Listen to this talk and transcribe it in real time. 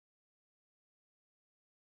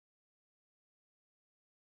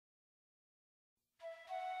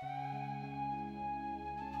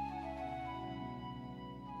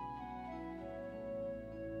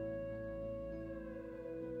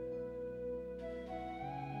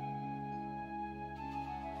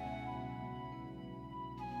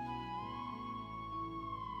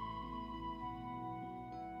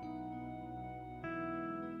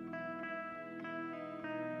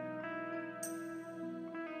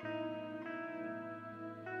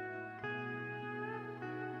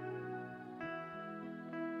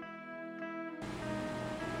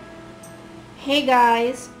Hey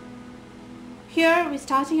guys, here we're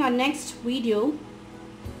starting our next video.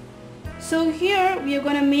 So here we are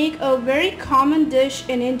going to make a very common dish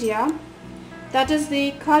in India, that is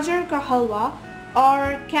the gajar ka halwa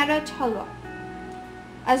or carrot halwa.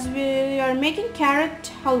 As we are making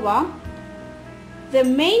carrot halwa, the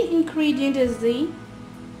main ingredient is the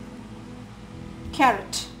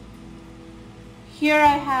carrot. Here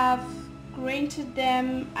I have grated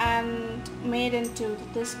them and made into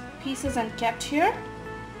this pieces and kept here.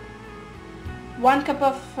 1 cup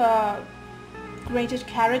of grated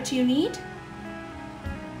carrot you need,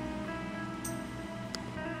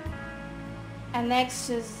 and next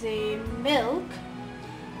is the milk.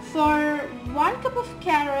 For 1 cup of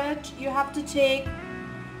carrot you have to take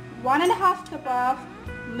 1.5 cup of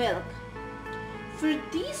milk. For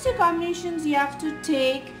these two combinations you have to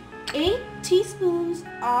take 8 teaspoons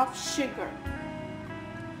of sugar.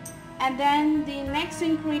 And then the next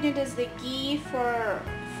ingredient is the ghee for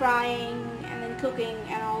frying and then cooking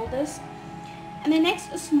and all this. And the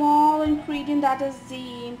next small ingredient, that is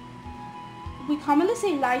we commonly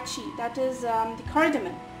say lychee, that is the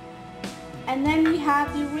cardamom. And then we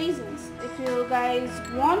have the raisins. If you guys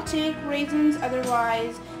want to take raisins,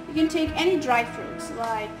 otherwise you can take any dry fruits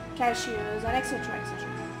like cashews and etc. etc.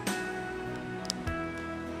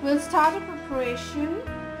 We'll start the preparation.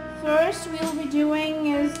 First we'll be doing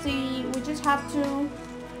is we just have to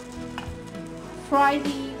fry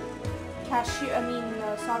the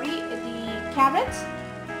the carrots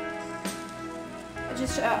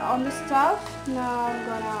just on the stove. Now I'm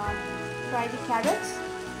gonna fry the carrots.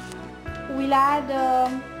 We'll add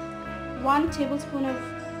 1 tablespoon of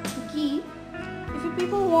ghee. If you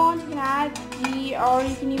people want, you can add ghee or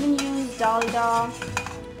you can even use dalda,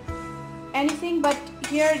 anything, but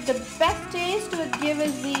here the best taste to give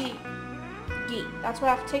is the ghee. That's why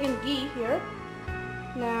I've taken ghee here.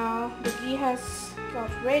 Now the ghee has got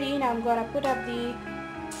ready. Now I'm gonna put up the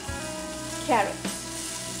carrots.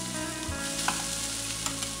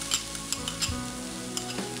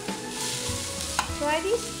 Fry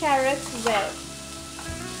these carrots well.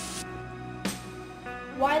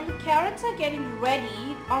 While the carrots are getting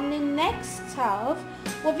ready, on the next stove,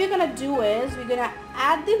 what we're gonna do is we're gonna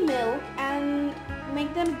add the milk and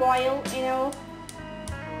make them boil,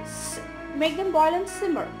 make them boil and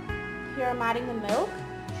simmer. Here I'm adding the milk.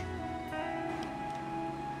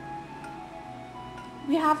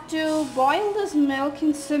 We have to boil this milk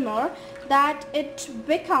and simmer that it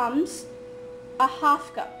becomes a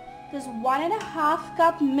half cup. This 1.5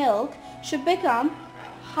 cup milk should become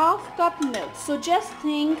half cup milk. So just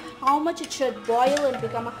think how much it should boil and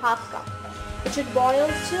become a half cup. It should boil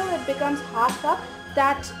till it becomes half cup.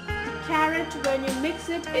 That the carrot, when you mix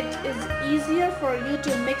it, it is easier for you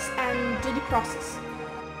to mix and do the process.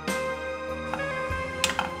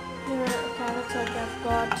 Here carrots have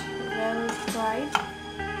got well fried.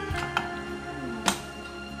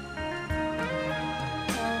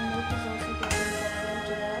 Milk is also getting boiled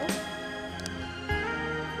well.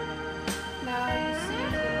 Now you see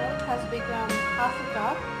the milk has become half a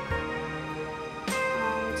cup.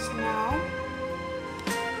 And now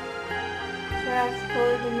I've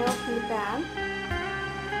poured the milk in the pan.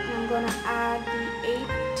 I'm going to add the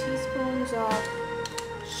 8 teaspoons of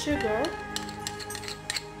sugar.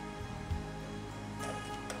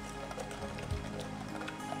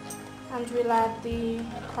 And we'll add the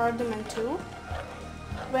cardamom too.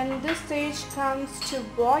 When this stage comes to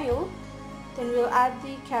boil, then we'll add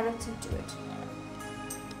the carrots into it.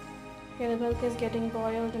 Here the milk is getting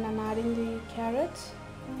boiled and I'm adding the carrots.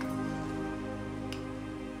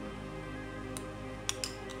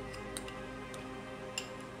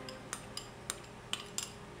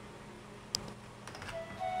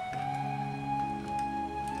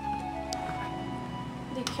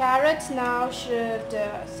 The carrots now should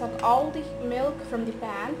suck all the milk from the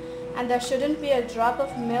pan, and there shouldn't be a drop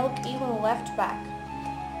of milk even left back.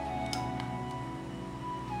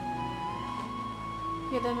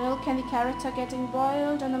 Here the milk and the carrots are getting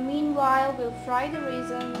boiled, and meanwhile we'll fry the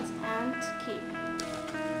raisins and keep.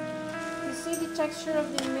 You see the texture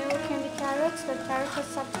of the milk and the carrots? The carrots have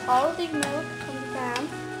sucked all the milk from the pan,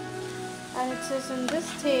 and it is in this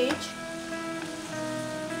stage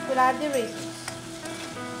we'll add the raisins.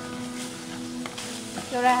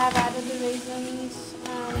 Here I have added the raisins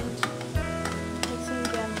and mixing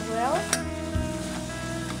them well.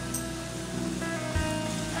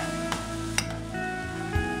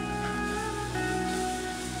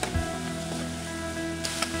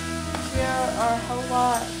 Here our halwa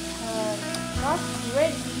got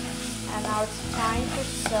ready, and now it's time for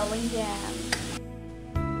selling them.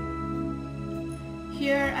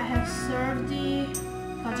 Here I have served the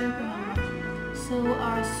gajar ka halwa. So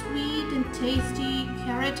our sweet and tasty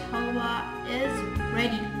carrot halwa is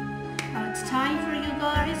ready. Now it's time for you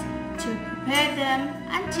guys to prepare them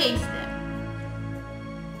and taste them.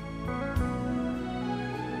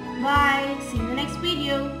 Bye. See you in the next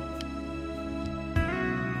video.